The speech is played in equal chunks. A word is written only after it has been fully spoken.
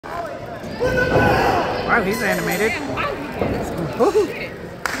Wow, he's animated. Man, wow, he is. Holy shit. He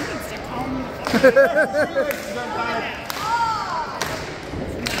needs to calm the fuck down.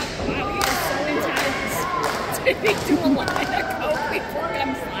 Wow, he is so intense. Did he do a line of coke before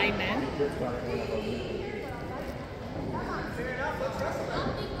I'm sliding in?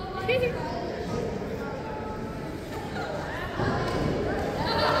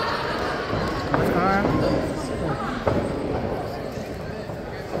 What's going on?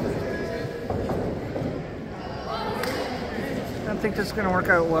 I don't think this is going to work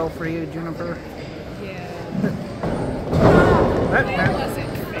out well for you, Juniper. Yeah. That wasn't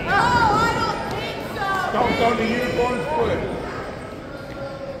fair. No, I don't think so. Stomped on the unicorn's foot.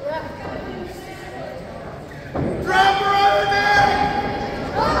 Drop her over there!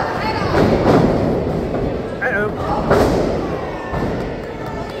 Uh-oh.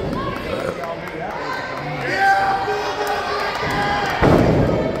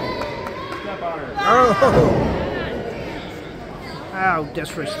 Oh! How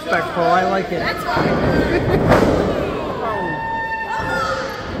disrespectful. I like it. That's fine.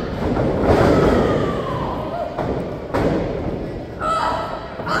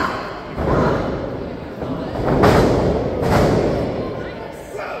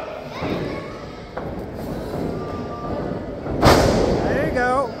 There you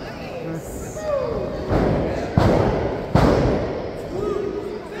go.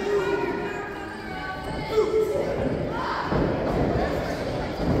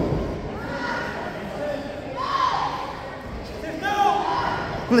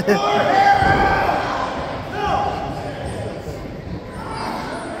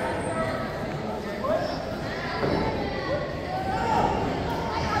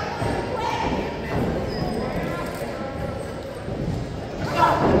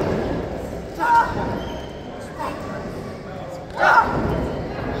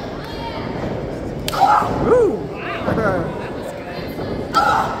 Ooh.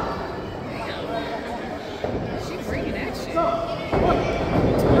 She's bringing action.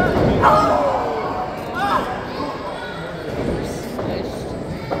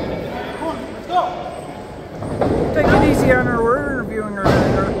 Take it easy on her. We're interviewing her.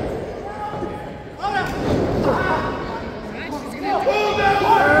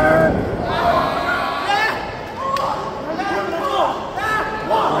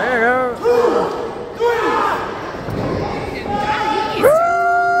 There you go.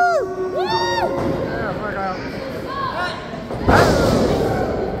 Yeah, fuck out.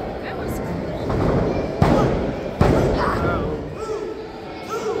 That was cool.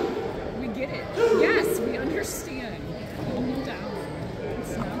 We get it. Yes, we understand. Calm down.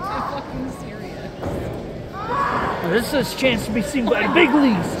 It's not that fucking serious. This is his chance to be seen by the big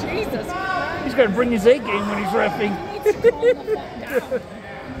leagues. Jesus Christ. He's got to bring his A game when he's reffing. He needs to calm the fuck down.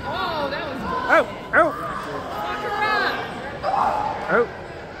 Oh, that was bullshit. Oh, oh, Fuck her up. oh.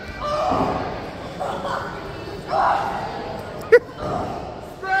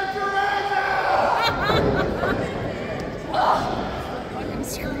 Fucking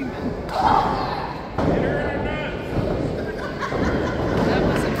screaming. That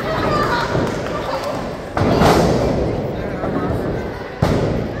wasn't fun.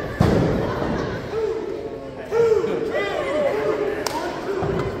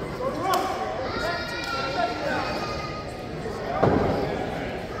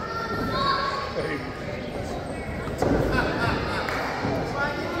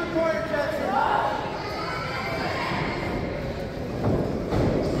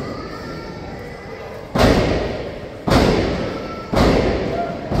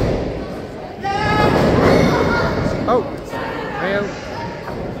 Oh,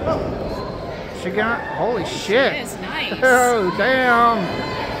 well, she got, holy shit. That is nice. Oh, damn.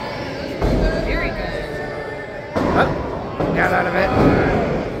 Very good. Oh, got out of it.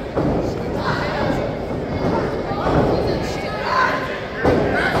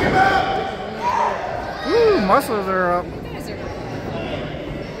 Woo, muscles are up. You guys are.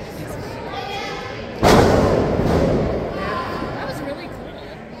 That was really cool.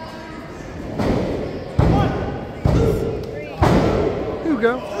 Here we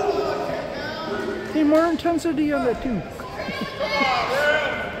go. Need more intensity on that too.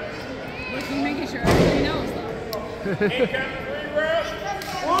 Looking, making sure everybody knows though.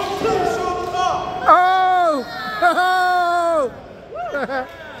 Oh! Oh!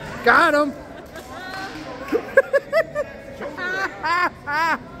 Got him!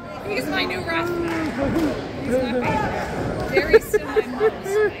 He's my new ref now. He's my favorite. Jerry's still my most,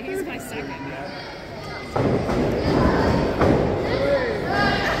 but he's my second.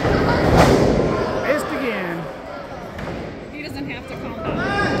 Missed again. He doesn't have to calm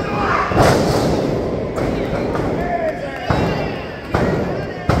down.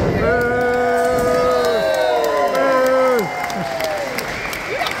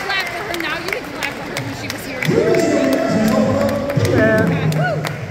 Juniper.